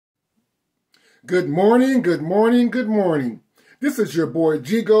Good morning, good morning, good morning. This is your boy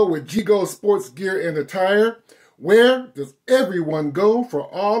JEGO with JEGO Sports Gear and Attire. Where does everyone go for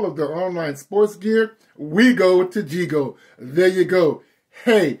all of their online sports gear? We go to JEGO. There you go.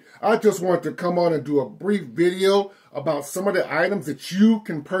 Hey, I just want to come on and do a brief video about some of the items that you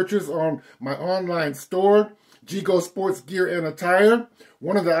can purchase on my online store, JEGO Sports Gear and Attire.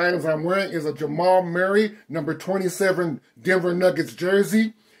 One of the items I'm wearing is a Jamal Murray number 27 Denver Nuggets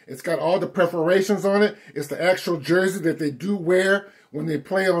jersey. It's got all the perforations on it. It's the actual jersey that they do wear when they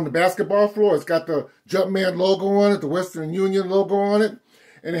play on the basketball floor. It's got the Jumpman logo on it, the Western Union logo on it,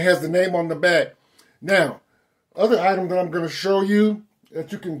 and it has the name on the back. Now, other item that I'm going to show you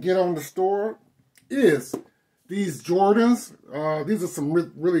that you can get on the store is these Jordans. These are some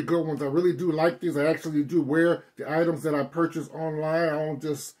really good ones. I really do like these. I actually do wear the items that I purchase online. I don't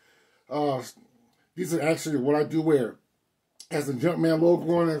just, these are actually what I do wear. It has a Jumpman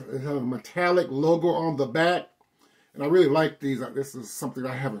logo on it. It has a metallic logo on the back. And I really like these. This is something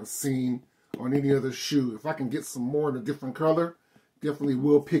I haven't seen on any other shoe. If I can get some more in a different color, definitely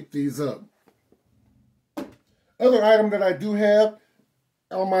will pick these up. Other item that I do have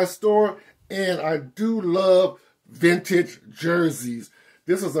on my store, and I do love vintage jerseys.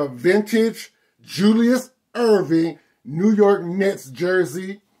 This is a vintage Julius Erving New York Nets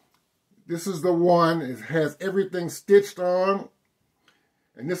jersey. This is the one. It has everything stitched on.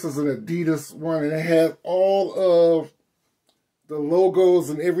 And this is an Adidas one. And it has all of the logos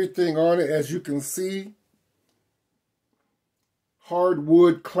and everything on it, as you can see.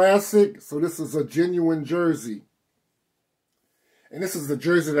 Hardwood classic. So this is a genuine jersey. And this is the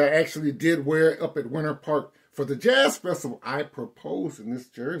jersey that I actually did wear up at Winter Park for the Jazz Festival. I proposed in this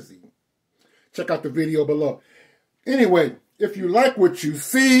jersey. Check out the video below. Anyway, if you like what you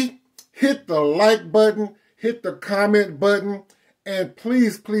see, hit the like button, hit the comment button, and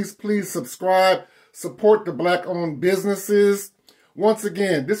please, please, please subscribe. Support the Black-owned businesses. Once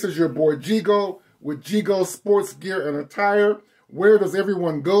again, this is your boy JEGO with JEGO Sports Gear and Attire. Where does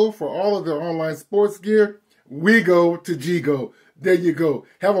everyone go for all of their online sports gear? We go to JEGO. There you go.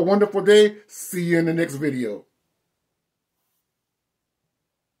 Have a wonderful day. See you in the next video.